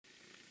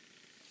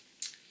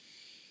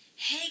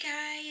Hey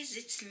guys,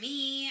 it's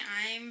me.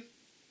 I'm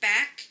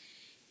back.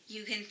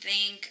 You can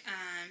thank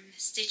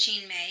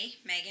Stitching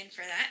Megan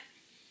for that.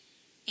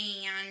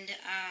 And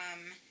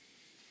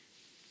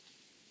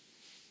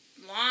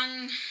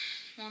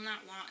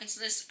not long. It's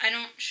this. I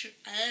don't.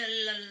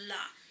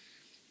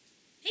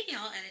 Maybe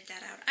I'll edit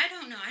that out. I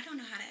don't know. I don't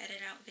know how to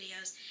edit out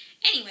videos.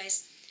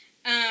 Anyways,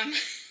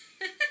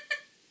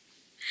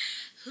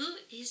 who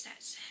is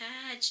that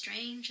sad,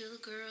 strange little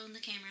girl in the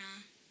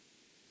camera?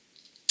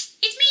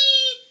 It's me!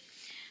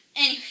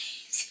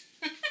 Anyways,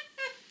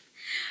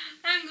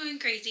 I'm going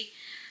crazy.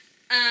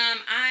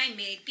 I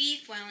made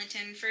beef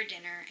Wellington for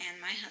dinner,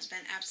 and my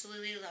husband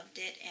absolutely loved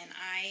it, and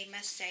I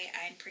must say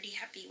I'm pretty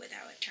happy with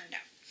how it turned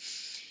out.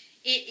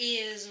 It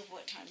is,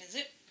 what time is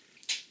it?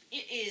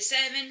 It is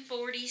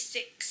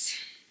 7:46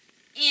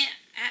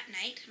 at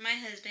night. My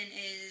husband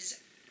is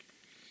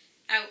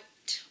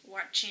out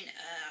watching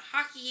a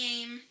hockey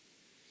game,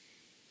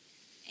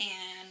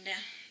 and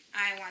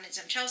I wanted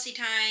some Chelsea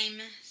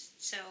time,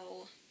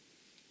 so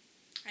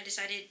I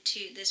decided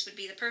this would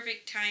be the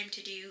perfect time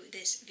to do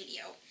this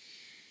video.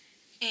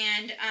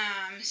 And,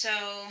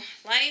 so,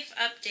 life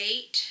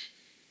update,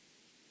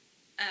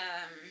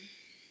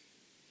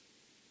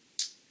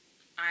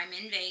 I'm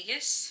in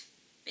Vegas,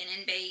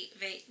 I've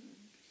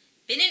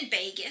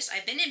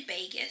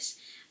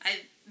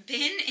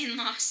been in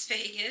Las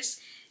Vegas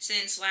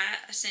since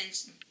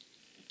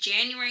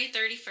January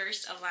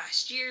 31st of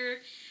last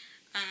year.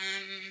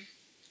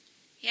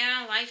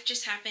 Yeah, life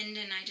just happened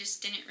and I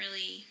just didn't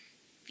really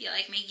feel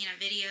like making a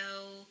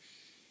video,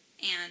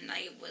 and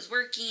I was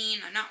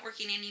working. I'm not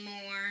working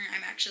anymore.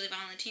 I'm actually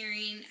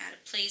volunteering at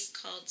a place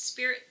called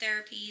Spirit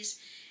Therapies,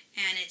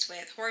 and it's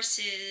with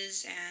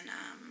horses and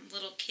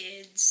little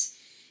kids.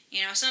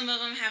 You know, some of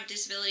them have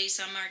disabilities,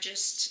 some are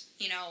just,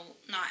 you know,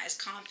 not as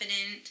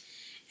confident,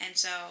 and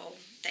so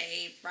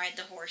they ride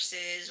the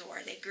horses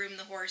or they groom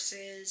the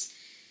horses.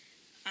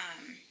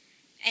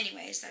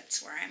 Anyways,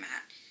 that's where I'm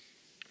at.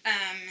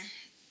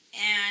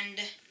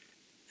 And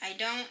I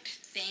don't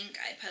think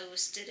I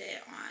posted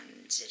it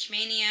on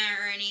Stitchmania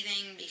or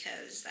anything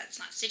because that's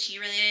not Stitchy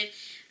related,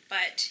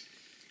 but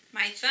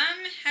my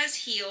thumb has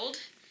healed.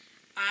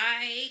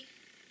 I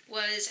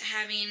was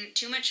having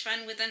too much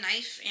fun with a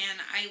knife and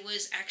I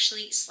was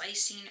actually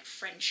slicing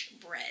French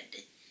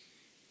bread.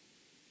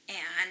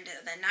 And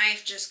the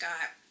knife just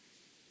got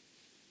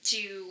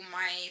to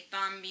my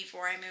thumb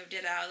before I moved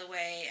it out of the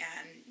way,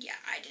 and yeah,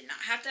 I did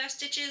not have to have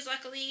stitches,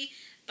 luckily,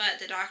 but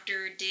the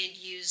doctor did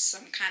use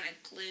some kind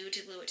of glue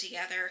to glue it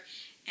together,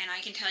 and I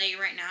can tell you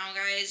right now,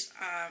 guys,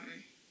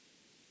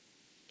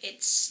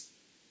 it's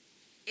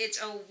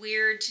a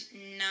weird,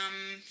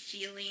 numb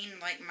feeling,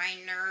 like my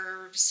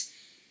nerves,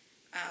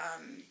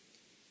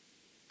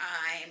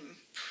 I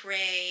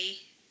pray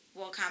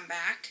will come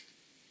back.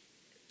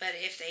 But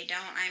if they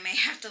don't, I may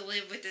have to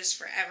live with this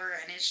forever,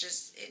 and it's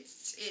just,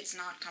 it's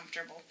not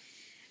comfortable.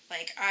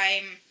 Like,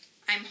 I'm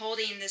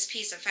holding this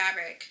piece of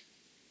fabric,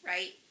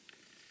 right?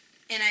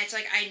 And it's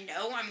like, I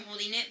know I'm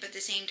holding it, but at the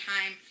same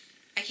time,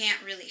 I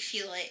can't really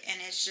feel it,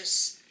 and it's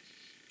just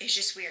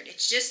weird.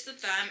 It's just the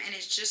thumb, and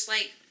it's just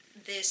like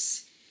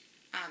this,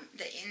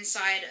 the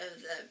inside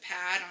of the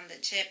pad on the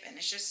tip, and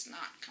it's just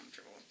not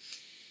comfortable.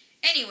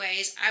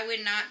 Anyways, I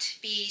would not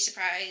be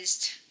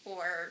surprised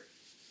or,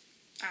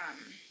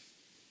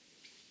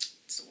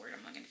 what's the word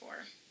I'm looking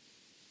for?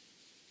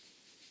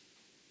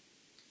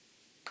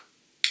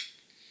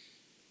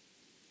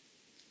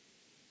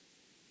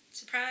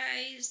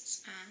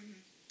 Surprised,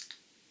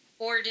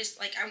 or just,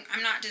 like,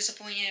 I'm not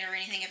disappointed or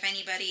anything if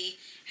anybody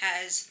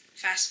has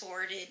fast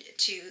forwarded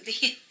to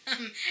the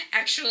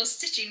actual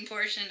stitching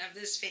portion of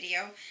this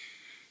video.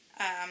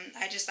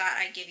 I just thought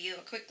I'd give you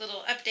a quick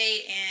little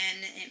update,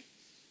 and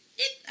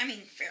I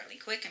mean, fairly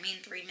quick. I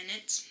mean, 3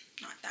 minutes,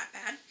 not that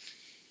bad.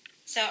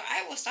 So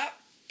I will stop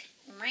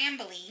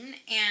rambling,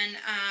 and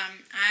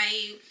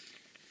I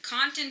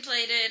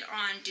contemplated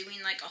on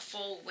doing like a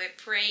full whip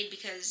parade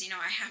because, you know,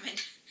 I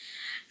haven't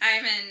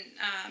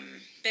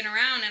been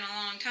around in a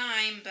long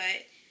time,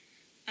 but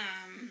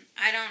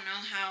I don't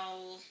know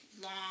how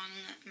long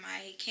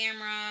my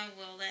camera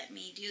will let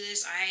me do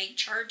this. I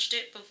charged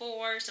it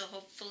before, so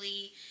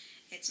hopefully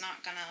it's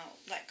not gonna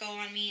let go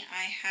on me.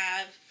 I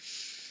have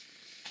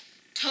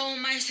told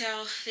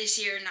myself this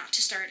year not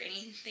to start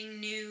anything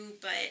new,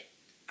 but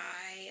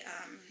I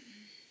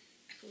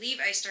believe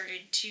I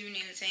started 2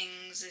 new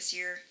things this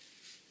year.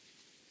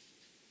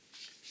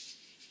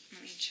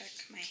 Let me check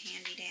my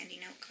handy dandy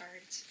note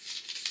cards.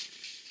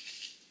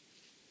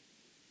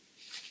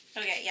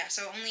 Okay, yeah,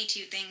 so only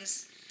 2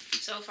 things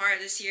so far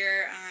this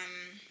year.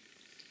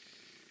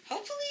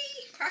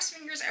 Hopefully, cross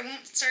fingers, I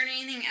won't start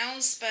anything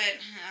else, but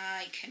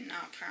I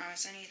cannot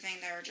promise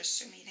anything. There are just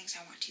so many things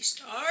I want to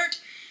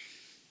start.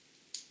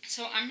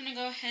 So I'm going to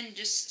go ahead and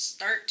just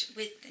start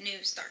with the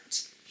new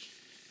starts.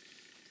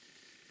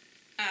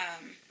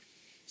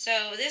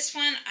 So this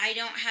one, I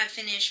don't have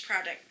finished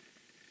product.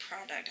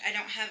 I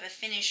don't have a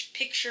finished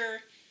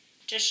picture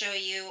to show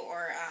you,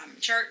 or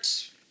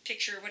charts,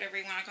 picture, whatever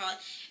you want to call it,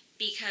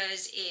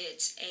 because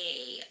it's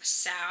a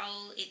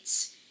SAL.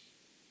 It's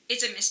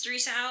it's a mystery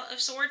style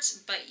of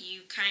sorts, but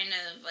you kind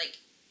of like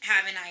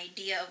have an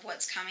idea of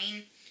what's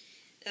coming.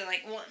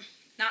 Like, well,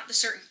 not the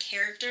certain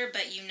character,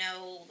 but you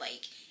know,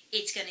 like,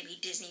 it's going to be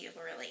Disney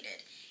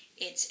related.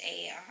 It's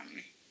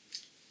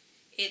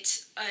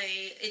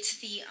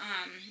the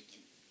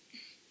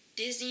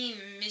Disney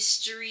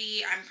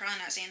mystery, I'm probably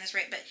not saying this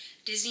right, but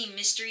Disney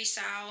mystery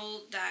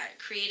style that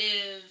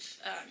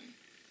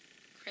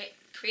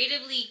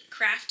creatively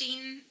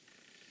crafting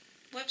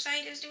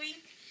website is doing.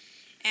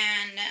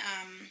 And,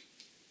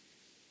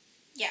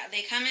 yeah,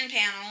 they come in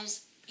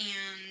panels,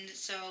 and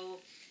so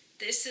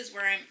this is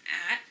where I'm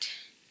at.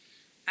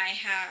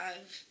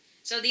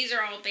 So these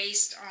are all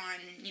based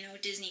on, you know,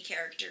 Disney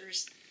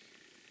characters.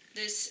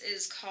 This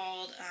is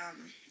called, I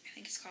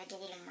think it's called The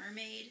Little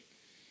Mermaid.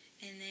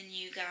 And then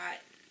you got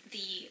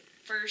the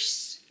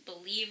First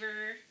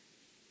Believer,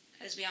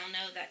 as we all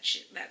know,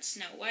 that's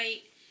Snow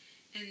White.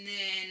 And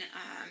then,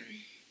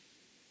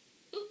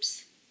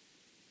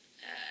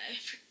 I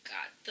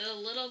forgot the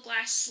Little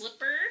Glass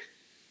Slipper,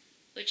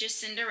 which is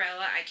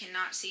Cinderella. I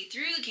cannot see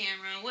through the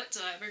camera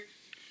whatsoever.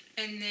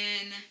 And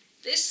then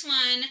this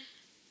one,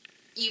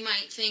 you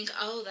might think,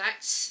 oh,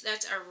 that's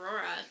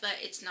Aurora, but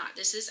it's not.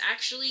 This is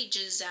actually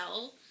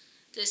Giselle.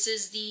 This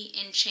is the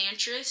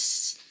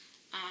Enchantress.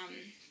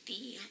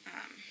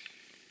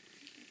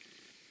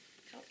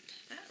 Help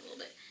that a little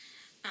bit.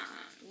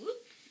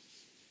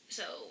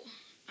 So,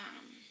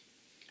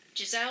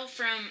 Giselle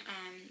from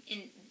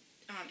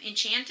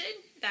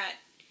Enchanted, that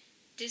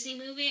Disney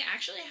movie.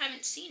 Actually, I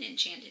haven't seen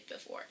Enchanted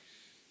before,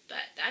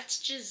 but that's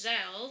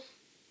Giselle.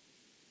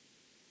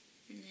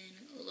 And then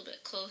a little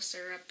bit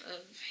closer up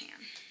of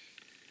hand.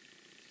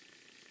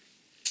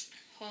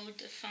 Hold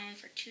the phone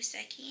for 2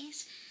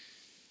 seconds.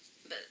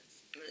 But,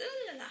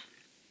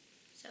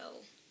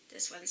 so,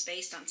 this one's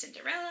based on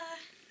Cinderella.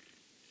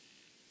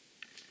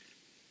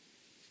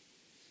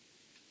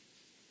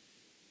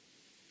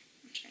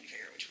 I'm trying to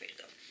figure out which way to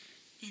go.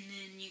 And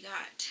then you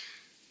got,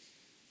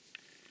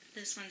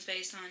 this one's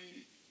based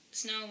on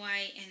Snow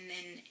White and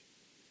then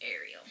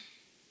Ariel.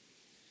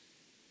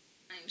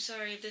 I'm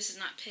sorry if this is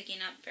not picking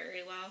up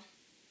very well.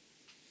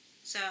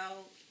 So,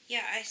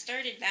 yeah, I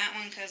started that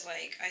one because,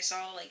 like, I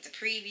saw, like, the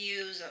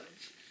previews of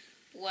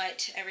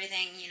what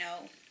everything, you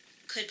know,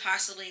 could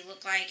possibly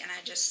look like, and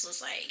I just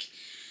was like,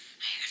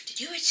 I have to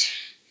do it.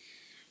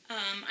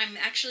 I'm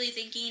actually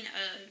thinking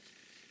of,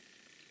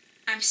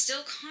 I'm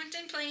still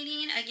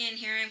contemplating, again,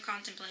 here I'm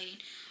contemplating,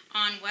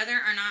 on whether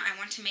or not I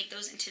want to make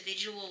those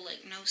individual,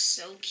 like,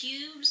 no-sew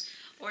cubes,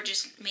 or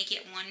just make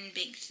it one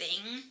big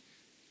thing,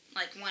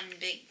 like one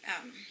big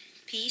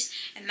piece.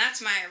 And that's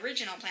my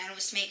original plan,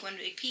 was to make one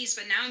big piece,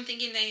 but now I'm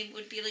thinking they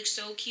would be, like,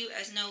 so cute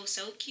as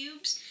no-sew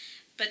cubes,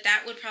 but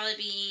that would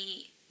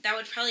probably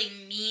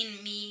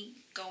mean me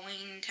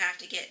going to have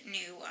to get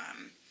new,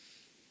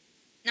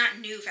 not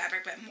new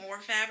fabric, but more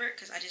fabric,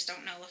 because I just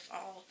don't know if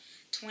all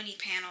 20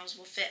 panels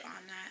will fit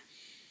on that.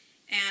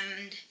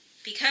 And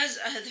because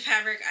of the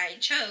fabric I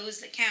chose,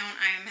 the count,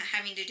 I'm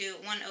having to do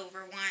it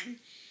 1/1,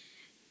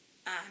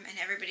 and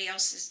everybody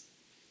else is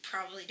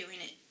probably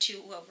doing it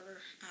 2/1.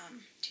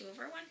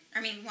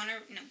 I mean,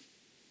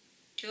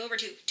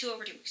 2/2,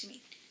 2/2, excuse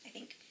me, I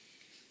think.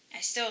 I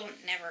still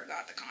never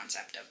got the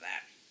concept of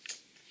that.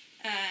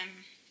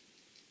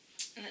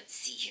 Let's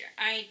see here.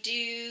 I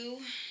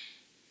do,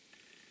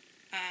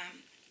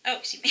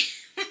 excuse me.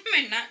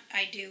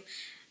 I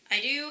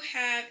do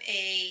have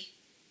a,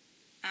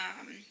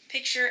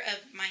 picture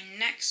of my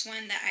next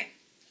one that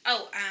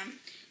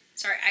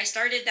I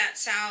started that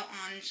sale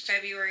on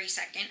February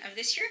 2nd of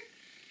this year.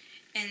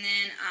 And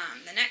then,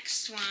 the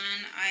next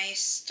one I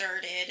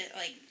started,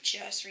 like,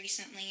 just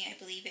recently. I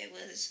believe it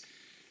was,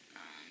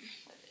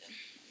 what are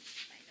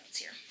my notes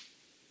here?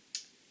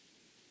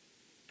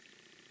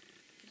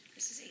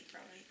 This is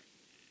April, right?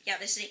 Yeah,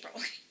 this is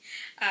April.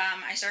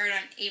 I started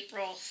on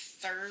April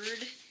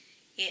 3rd.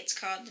 It's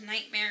called The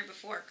Nightmare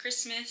Before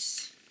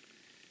Christmas.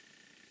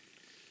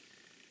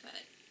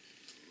 But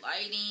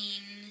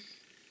lighting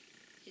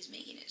is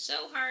making it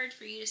so hard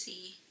for you to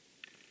see.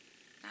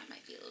 That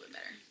might be a little bit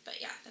better.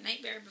 But yeah, The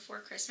Nightmare Before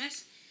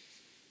Christmas.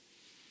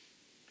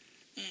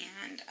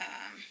 And,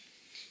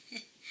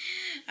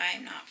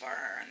 I'm not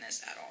far on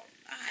this at all.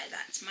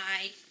 That's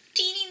my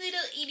teeny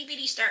little itty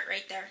bitty start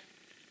right there.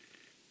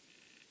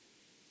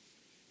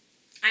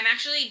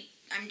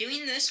 I'm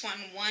doing this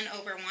one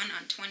 1/1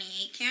 on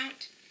 28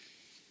 count.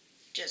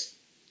 Just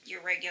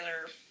your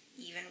regular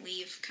even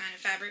weave kind of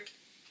fabric.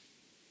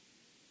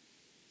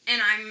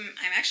 And I'm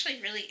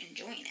actually really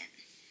enjoying it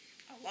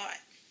a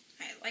lot.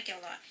 I like it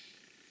a lot.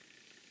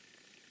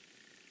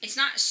 It's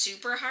not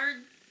super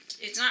hard.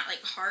 It's not,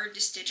 like, hard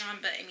to stitch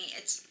on, but I mean,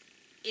 it's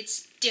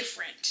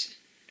different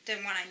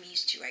than what I'm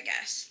used to, I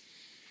guess.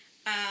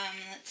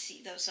 Let's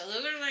see though. So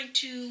those are like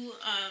two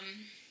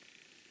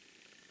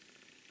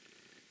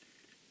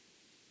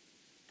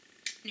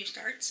new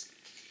starts.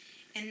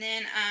 And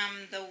then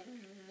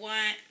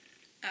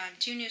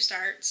two new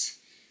starts.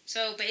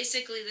 So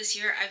basically this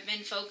year I've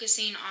been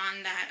focusing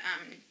on that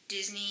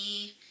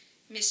Disney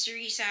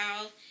Mystery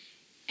Style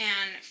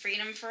and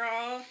Freedom for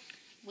All.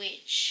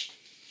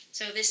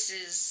 So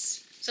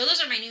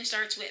those are my new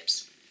starts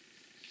whips.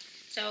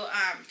 So,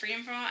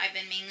 Freedom for All, I've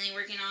been mainly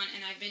working on,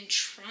 and I've been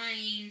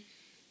trying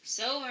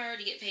so hard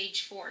to get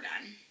page 4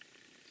 done.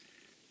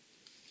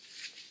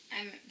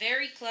 I'm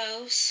very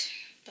close,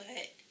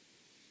 but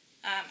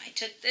I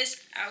took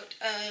this out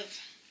of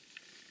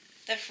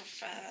the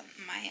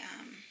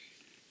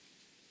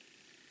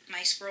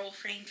my scroll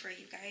frame for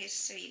you guys,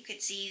 so you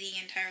could see the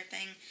entire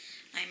thing.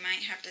 I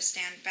might have to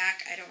stand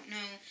back, I don't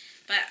know,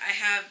 but I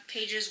have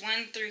pages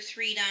 1 through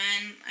 3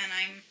 done, and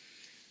I'm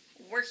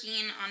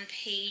working on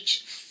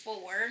page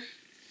 4.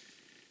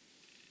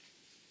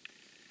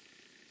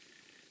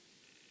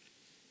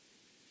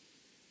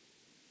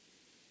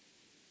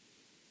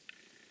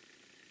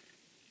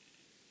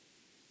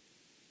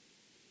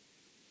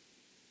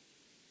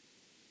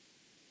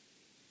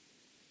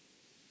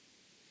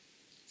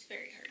 It's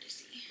very hard to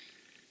see.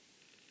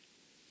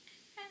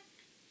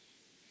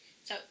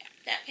 So, yeah,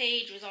 that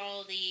page with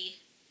all the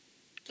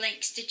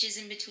blank stitches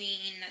in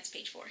between, that's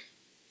page 4.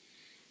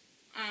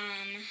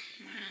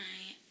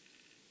 My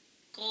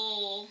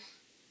goal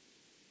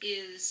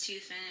is to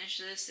finish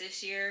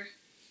this year.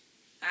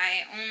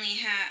 I only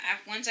have,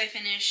 once I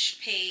finish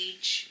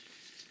page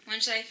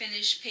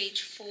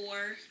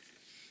 4,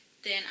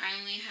 then I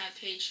only have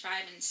page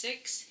 5 and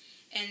 6,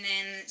 and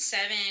then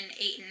 7,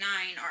 8, and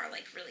 9 are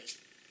like really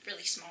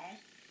small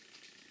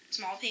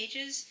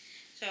pages.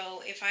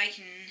 So if I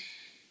can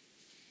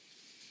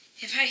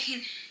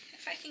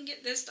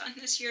get this done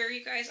this year,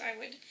 you guys, I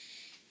would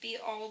be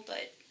all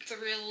but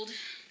thrilled.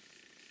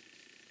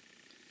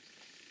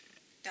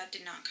 That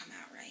did not come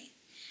out right.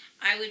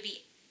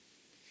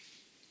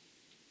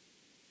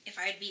 If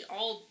I'd be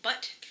all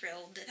but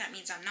thrilled, that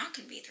means I'm not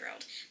going to be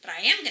thrilled. But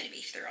I am going to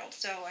be thrilled.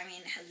 So, I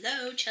mean,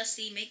 hello,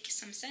 Chelsea, make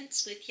some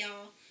sense with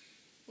y'all,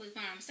 with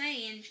what I'm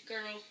saying,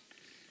 girl.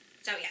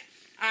 So, yeah,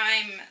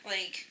 I'm,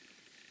 like,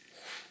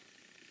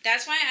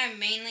 that's why I've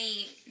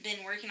mainly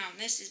been working on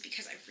this, is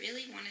because I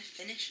really want to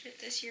finish it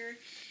this year.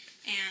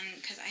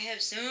 And because I have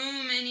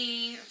so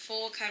many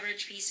full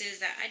coverage pieces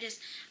that I'm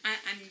not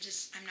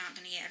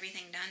going to get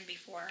everything done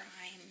before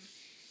I'm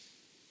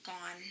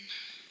gone.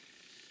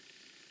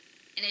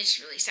 And it's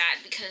really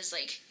sad because,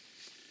 like,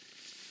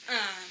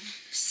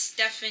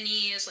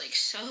 Stephanie is, like,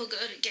 so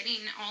good at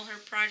getting all her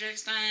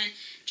projects done.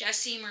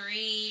 Jessie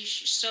Marie's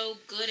so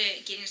good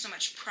at getting so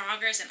much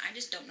progress, and I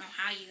just don't know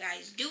how you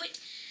guys do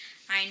it.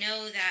 I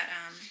know that,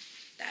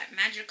 that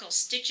Magical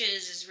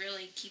Stitches is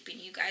really keeping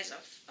you guys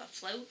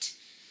afloat,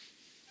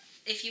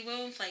 if you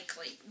will, like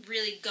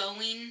really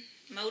going,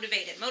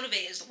 motivated.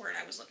 Motivated is the word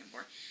I was looking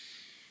for.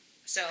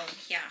 So,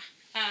 yeah.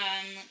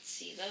 Let's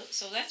see.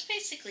 So that's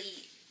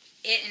basically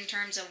it in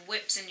terms of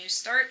whips and new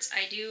starts.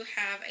 I do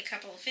have a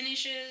couple of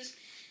finishes.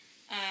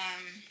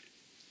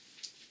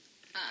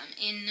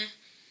 In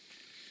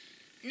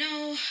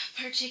no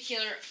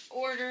particular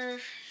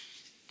order.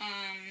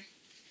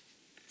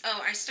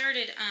 I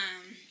started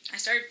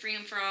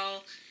Freedom for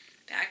All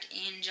back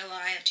in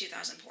July of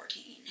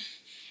 2014.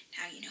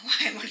 Now you know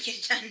why I want to get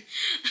it done.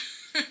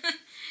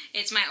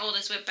 It's my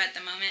oldest whip at the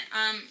moment.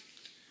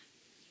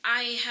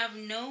 I have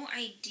no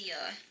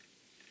idea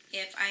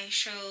if I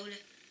showed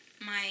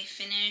my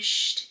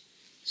finished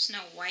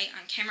Snow White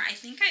on camera. I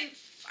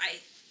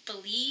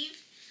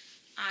believe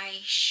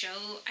I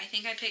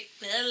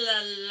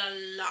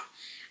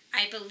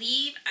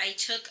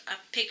took a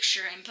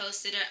picture and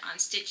posted it on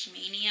Stitch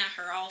Mania,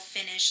 her all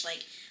finished,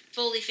 like,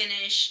 fully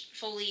finished,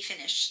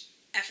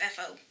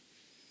 FFO.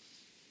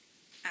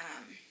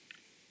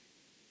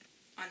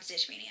 On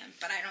Stitch Mania,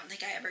 but I don't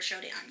think I ever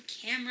showed it on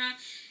camera,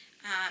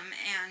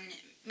 and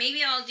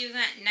maybe I'll do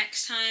that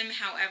next time.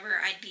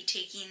 However, I'd be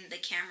taking the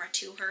camera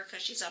to her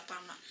because she's up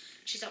on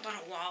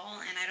a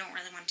wall, and I don't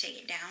really want to take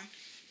it down.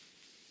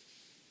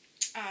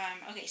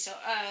 Okay, so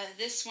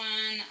this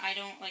one,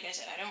 like I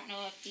said, I don't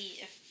know if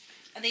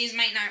these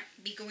might not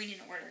be going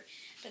in order,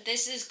 but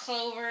this is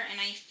Clover, and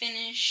I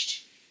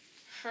finished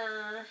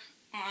her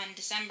on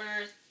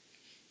December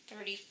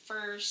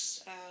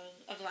 31st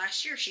of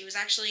last year. She was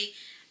actually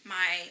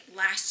my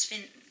last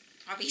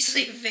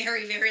obviously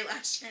very, very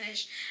last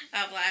finish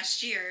of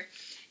last year.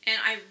 And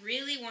I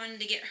really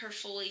wanted to get her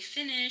fully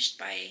finished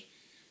by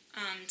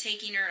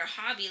taking her to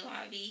Hobby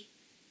Lobby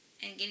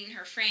and getting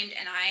her framed.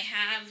 And I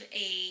have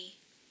a,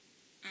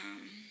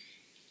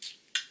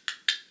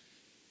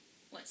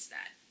 what's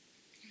that?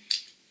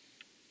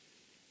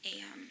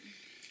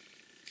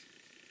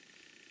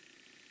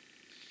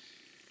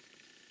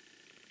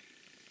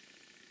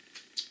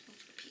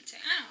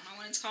 I don't know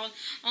what it's called.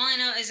 All I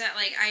know is that,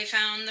 like, I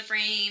found the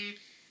frame,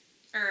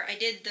 or I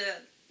did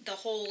the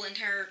whole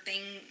entire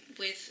thing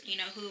with, you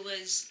know, who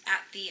was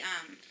at the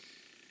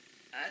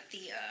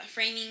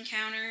framing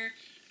counter,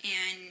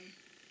 and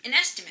an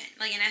estimate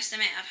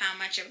of how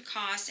much it would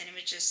cost, and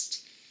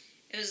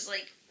it was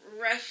like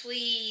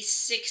roughly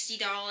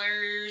 $60,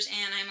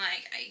 and I'm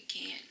like, I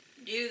can't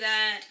do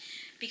that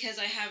because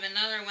I have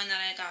another one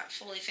that I got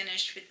fully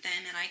finished with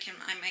them, and I can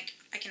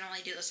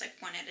only do this like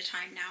one at a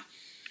time now.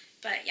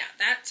 But yeah,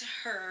 that's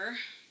her.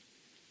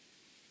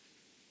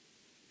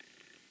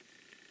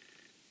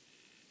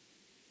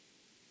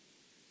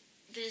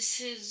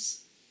 this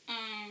is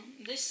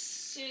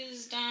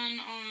done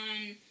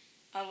on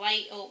a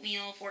light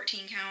oatmeal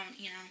 14 count,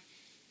 you know.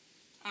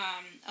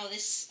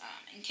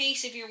 In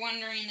case if you're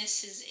wondering,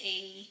 this is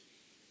a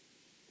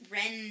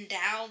Ren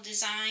Dow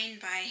design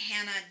by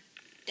Hannah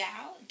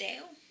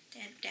Dale.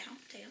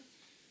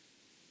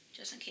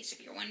 Just in case if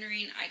you're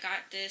wondering, I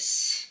got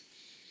this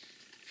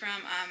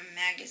from a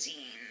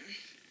magazine.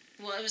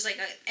 Well, it was like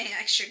an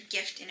extra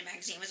gift in a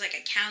magazine. It was like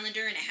a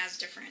calendar, and it has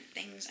different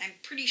things. I'm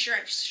pretty sure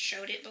I've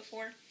showed it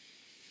before.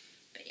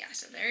 But yeah,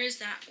 so there is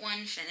that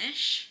one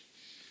finish.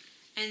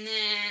 And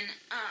then,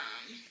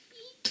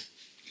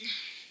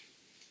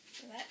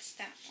 so that's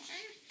that one.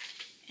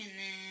 And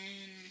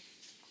then,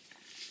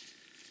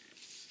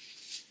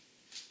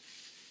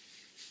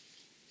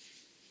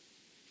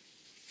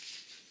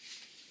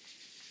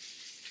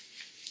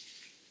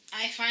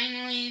 I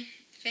finally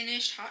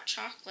finished hot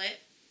chocolate.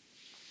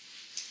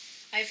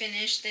 I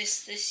finished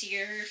this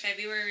year,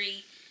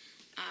 February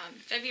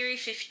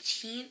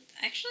 15th.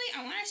 Actually,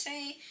 I want to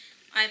say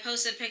I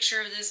posted a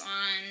picture of this on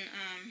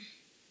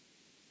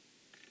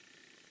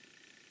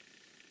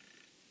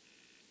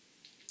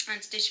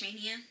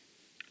Stitchmania.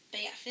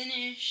 But yeah,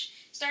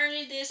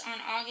 started this on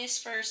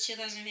August 1st,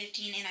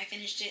 2015, and I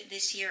finished it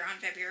this year on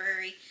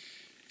February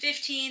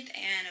 15th,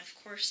 and of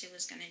course it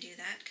was going to do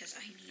that because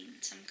I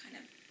need some kind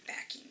of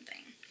backing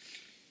thing.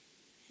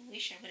 I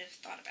wish I would have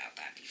thought about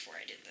that before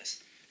I did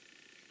this.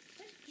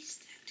 What is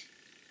that?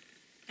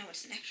 Oh,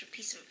 it's an extra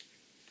piece of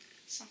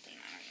something,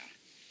 I don't know.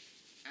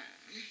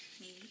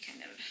 Maybe kind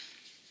of,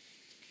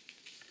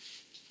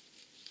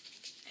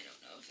 I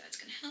don't know if that's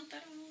going to help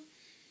at all.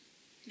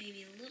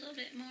 Maybe a little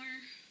bit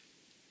more.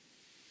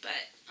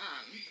 But,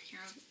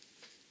 here,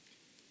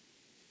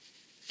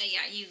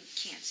 yeah, you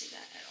can't see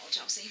that at all,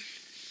 Chelsea.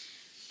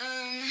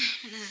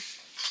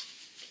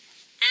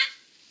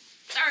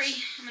 Sorry,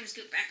 I'm gonna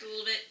scoot back a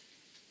little bit.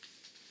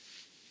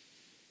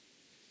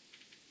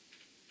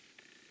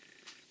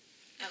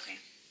 Okay.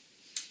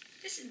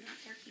 This is not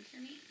working for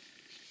me.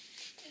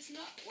 It's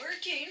not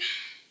working.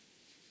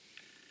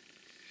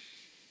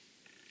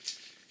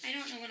 I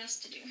don't know what else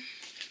to do.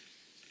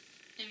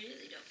 I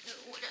really don't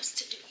know what else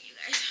to do, you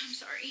guys. I'm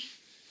sorry.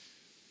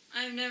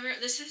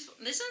 This is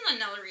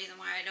another reason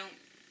why I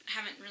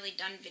haven't really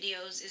done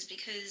videos is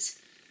because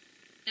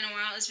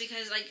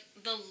like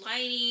the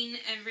lighting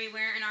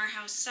everywhere in our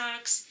house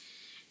sucks,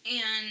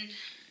 and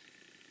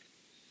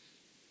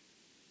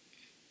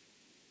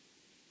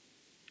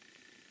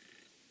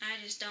I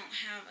just don't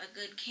have a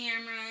good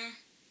camera,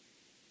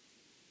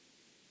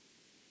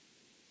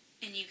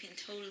 and you can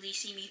totally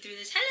see me through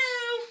this.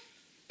 Hello!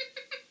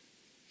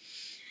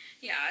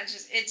 Yeah,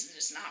 it's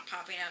just not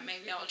popping up.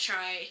 Maybe I'll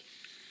try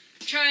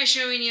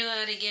showing you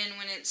that again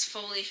when it's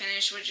fully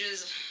finished, which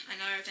is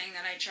another thing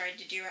that I tried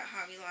to do at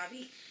Hobby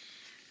Lobby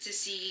to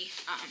see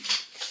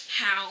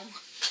how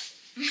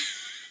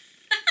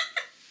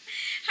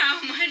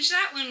how much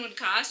that one would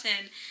cost.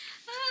 And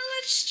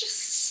let's just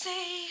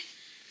say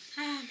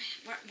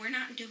we're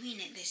not doing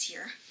it this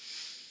year.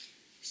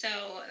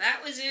 So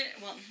that was it.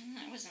 Well,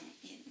 that wasn't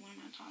it. What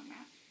am I talking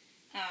about?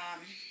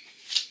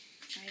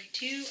 I have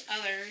two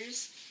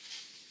others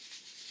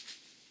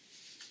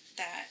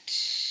that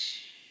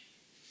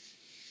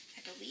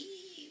I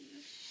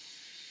believe.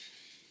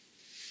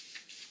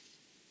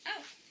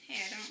 Oh,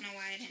 hey, I don't know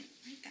why I didn't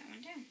write that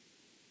one down.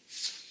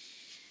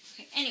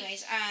 Okay,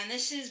 anyways,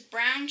 this is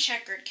Brown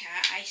Checkered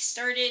Cat. I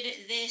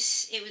started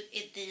this,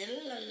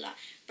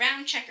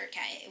 Brown Checkered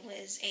Cat. It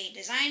was a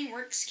Design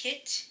Works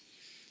kit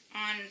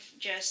on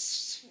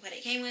just what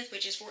it came with,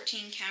 which is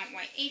 14 count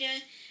white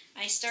Ada.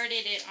 I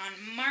started it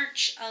on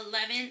March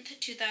 11th,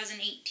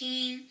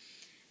 2018.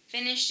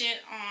 Finished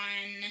it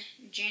on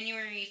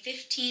January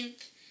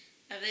 15th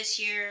of this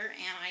year,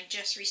 and I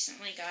just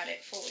recently got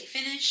it fully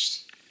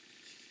finished.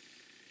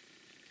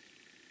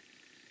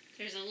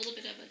 There's a little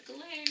bit of a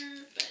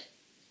glare, but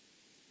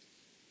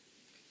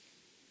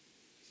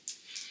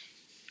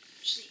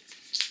actually,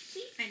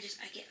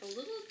 I get a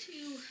little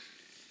too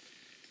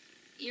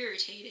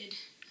irritated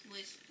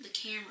with the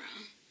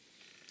camera,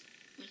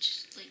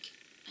 which, like,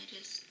 I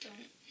just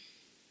don't.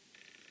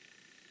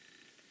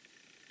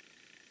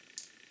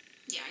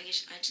 Yeah, I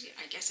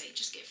guess I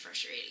just get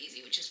frustrated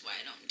easy, which is why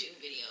I don't do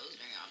videos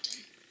very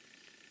often.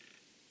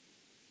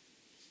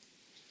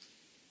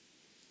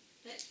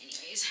 But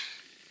anyways.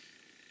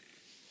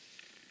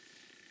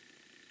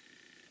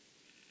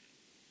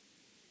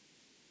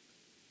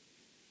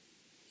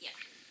 Yeah.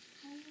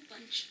 A whole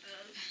bunch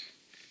of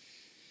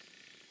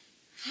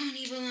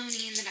phony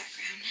baloney in the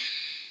background.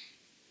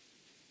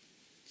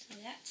 So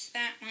that's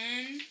that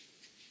one.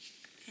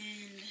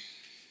 And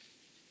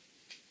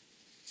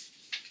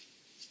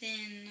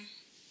then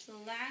the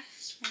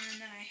last one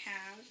that I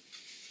have,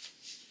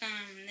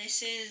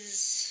 this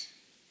is,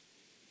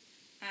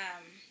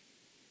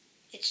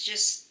 it's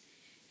just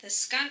the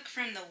skunk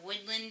from the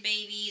Woodland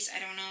Babies. I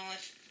don't know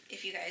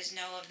if you guys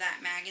know of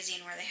that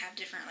magazine where they have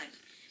different, like,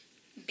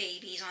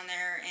 babies on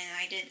there, and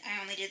I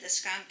only did the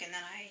skunk, and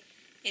then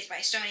it's by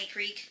Stony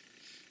Creek,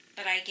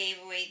 but I gave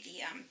away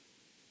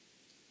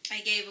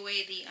I gave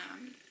away the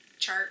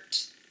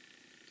chart,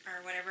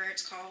 or whatever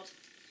it's called.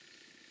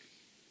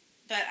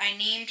 But I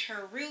named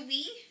her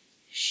Ruby.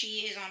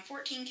 She is on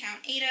 14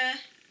 count Ada,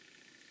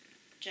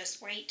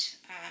 just white.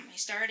 I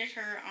started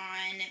her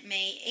on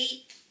May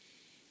 8th,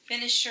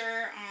 finished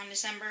her on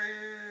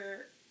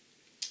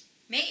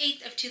May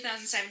 8th of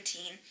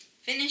 2017,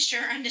 finished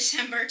her on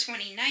December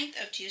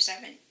 29th of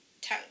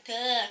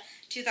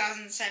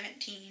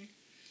 2017,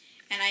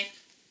 and I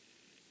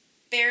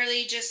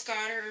barely just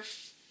got her,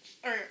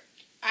 or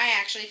I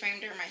actually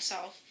framed her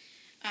myself,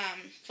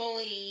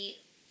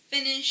 fully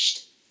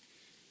finished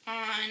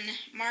on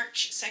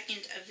March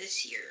 2nd of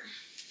this year.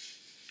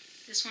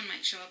 This one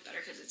might show up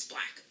better because it's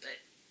black, but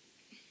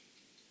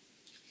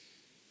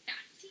yeah.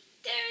 See,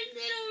 there's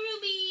little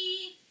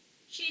Ruby.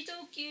 She's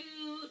so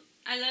cute.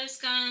 I love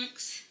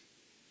skunks.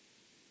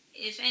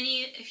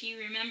 If you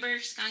remember,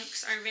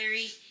 skunks are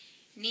very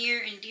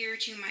near and dear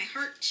to my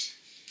heart.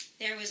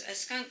 There was a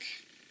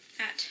skunk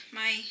at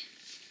my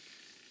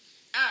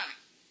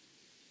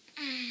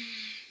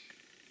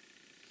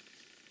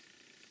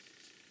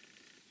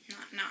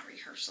not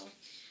rehearsal,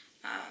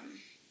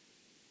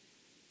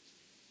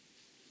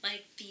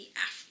 like the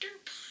after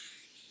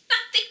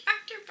party,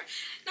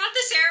 not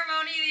the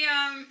ceremony,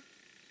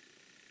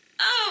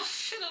 oh,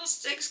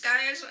 fiddlesticks,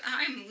 guys,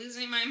 I'm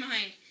losing my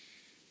mind.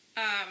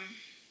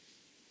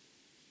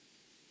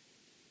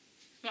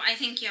 Well, I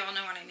think y'all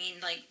know what I mean,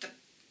 like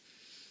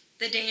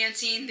the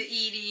dancing, the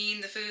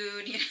eating, the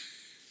food, you know.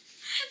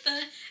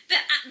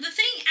 The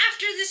thing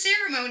after the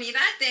ceremony,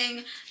 that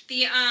thing,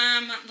 the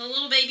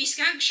little baby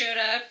skunk showed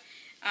up,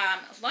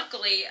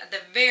 luckily at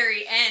the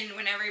very end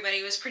when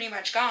everybody was pretty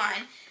much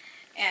gone,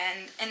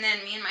 and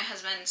then me and my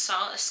husband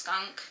saw a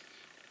skunk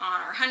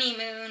on our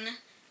honeymoon,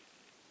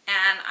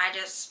 and I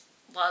just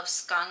love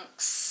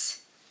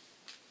skunks.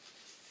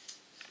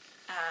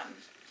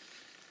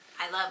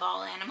 I love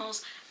all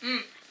animals,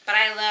 but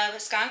I love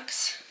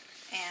skunks,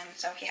 and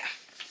so yeah.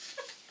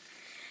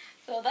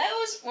 So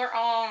those were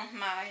all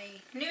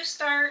my new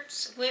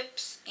starts,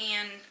 whips,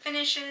 and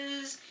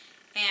finishes,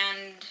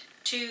 and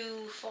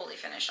 2 fully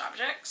finished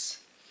objects.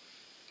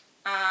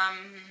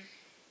 I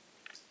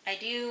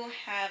do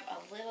have a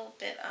little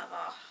bit of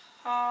a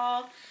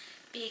haul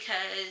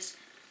because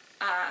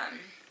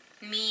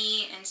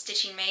me and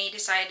Stitching May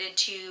decided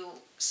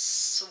to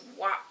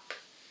swap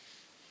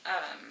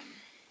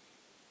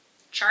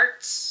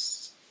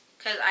charts,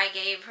 because I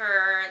gave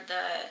her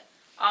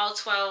all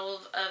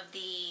 12 of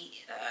the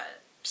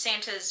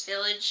Santa's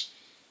Village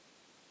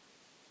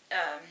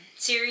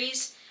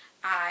series.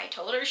 I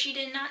told her she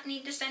did not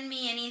need to send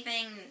me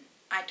anything.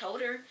 I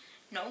told her,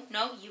 no,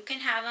 you can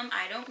have them.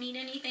 I don't need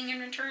anything in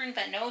return.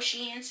 But no,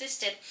 she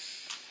insisted.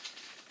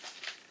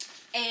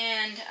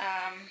 And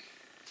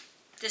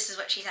this is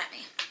what she sent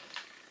me.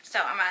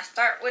 So I'm going to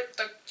start with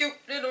the cute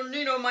little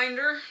needle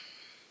minder.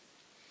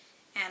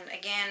 And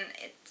again,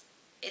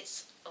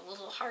 it's a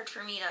little hard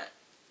for me to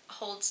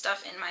hold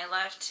stuff in my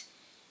left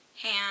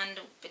hand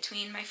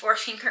between my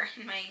forefinger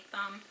and my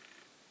thumb.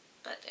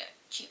 But they're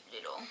cute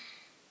little.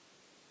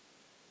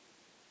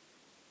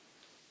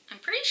 I'm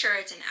pretty sure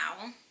it's an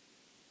owl.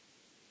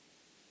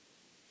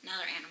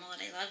 Another animal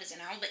that I love is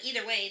an owl, but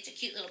either way, it's a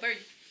cute little bird.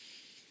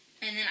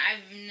 And then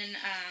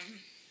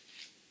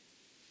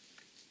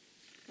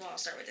well, I'll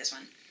start with this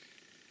one.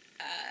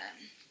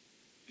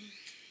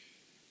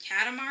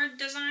 Catamar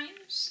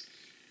Designs.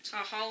 It's a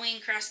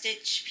Halloween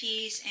cross-stitch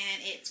piece,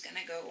 and it's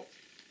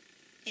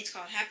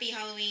called Happy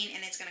Halloween,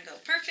 and it's gonna go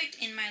perfect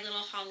in my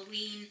little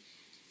Halloween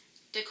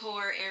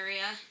decor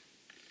area.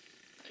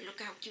 But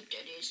look how cute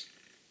that is.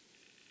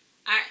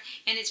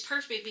 And it's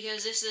perfect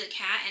because this is a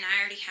cat, and I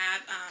already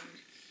have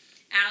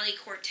Alley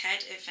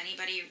Quartet, if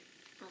anybody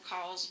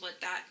recalls what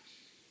that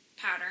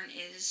pattern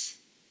is.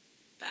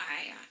 But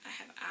I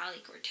have Alley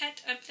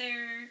Quartet up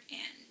there,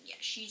 and yeah,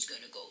 she's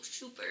gonna go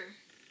super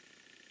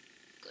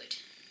good.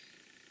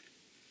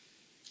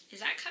 Is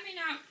that coming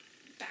out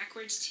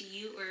backwards to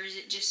you, or is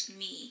it just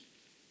me?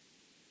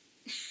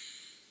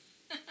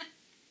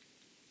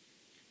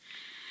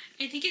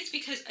 I think it's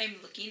because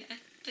I'm looking at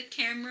the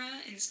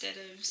camera instead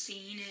of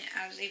seeing it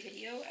as a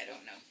video. I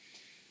don't know.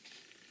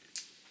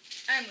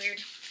 I'm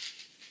weird.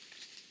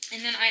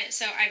 And then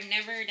I've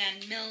never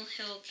done Mill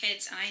Hill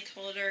kits, and I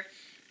told her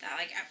that,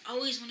 like, I've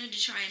always wanted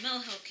to try a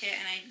Mill Hill kit,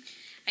 and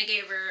I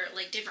gave her,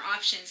 like, different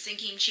options,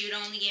 thinking she would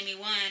only give me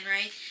one,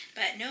 right?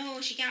 But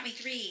no, she got me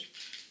 3.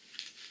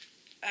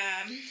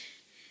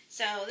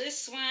 So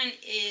this one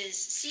is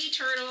Sea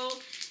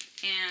Turtle,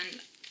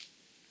 and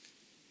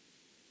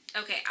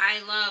okay, I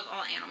love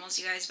all animals,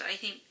 you guys, but I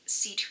think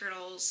sea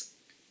turtles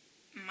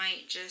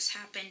might just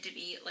happen to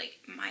be, like,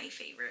 my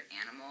favorite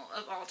animal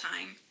of all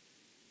time.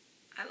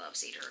 I love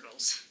sea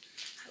turtles.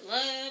 I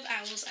love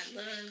owls. I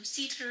love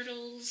sea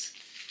turtles.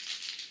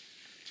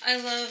 I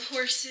love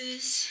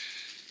horses.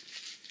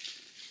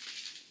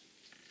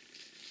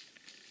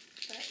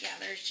 But yeah,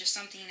 there's just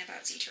something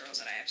about sea turtles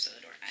that I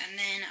absolutely adore. And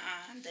then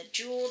the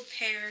jeweled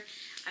pair,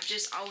 I've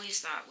just always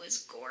thought was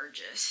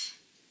gorgeous.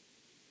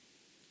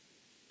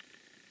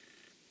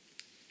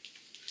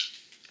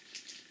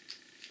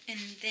 And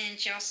then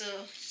she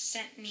also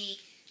sent me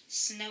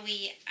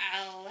snowy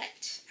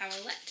owlet.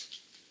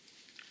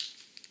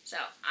 So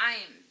I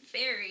am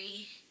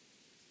very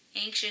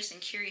anxious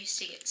and curious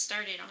to get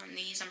started on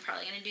these. I'm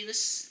probably going to do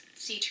this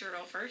sea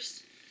turtle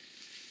first.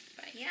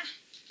 But yeah,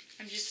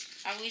 I've just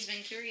always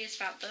been curious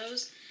about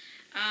those.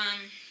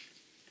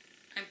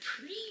 I'm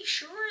pretty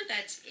sure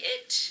that's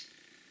it.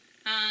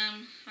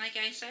 Like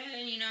I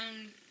said, you know,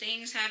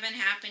 things have been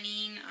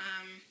happening.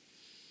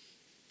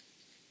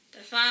 The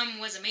thumb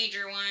was a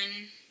major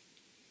one,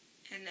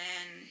 and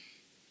then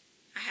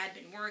I had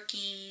been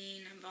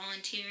working. I'm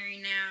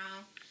volunteering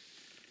now.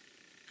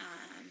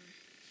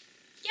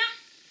 Yeah,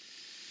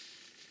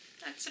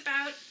 that's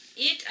about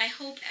it. I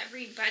hope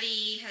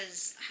everybody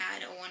has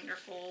had a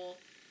wonderful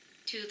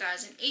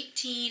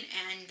 2018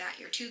 and that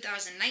your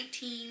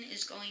 2019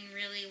 is going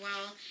really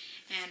well.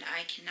 And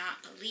I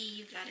cannot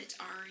believe that it's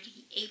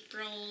already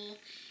April.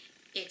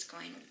 It's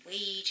going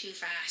way too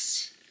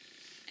fast.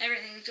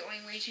 Everything's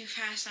going way too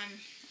fast.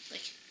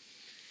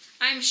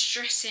 I'm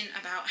stressing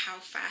about how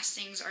fast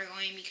things are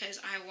going because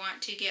I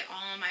want to get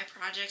all of my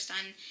projects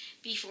done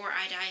before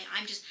I die.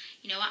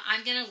 You know what?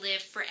 I'm going to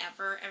live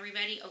forever,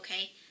 everybody,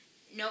 okay?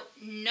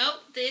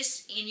 Note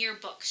this in your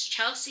books.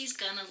 Chelsea's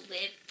going to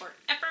live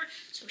forever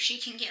so she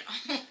can get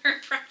all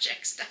her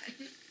projects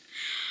done.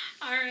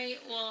 Alright,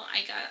 well,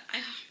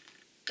 I'm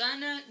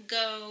gonna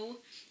go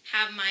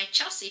have my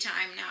Chelsea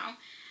time now.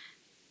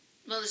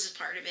 Well, this is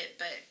part of it,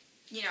 but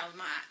you know,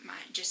 my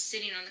just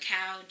sitting on the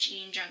couch,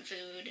 eating junk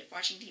food,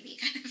 watching TV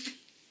kind of thing.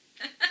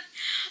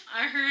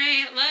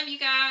 Alright, love you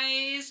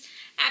guys.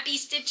 Happy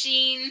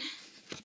stitching.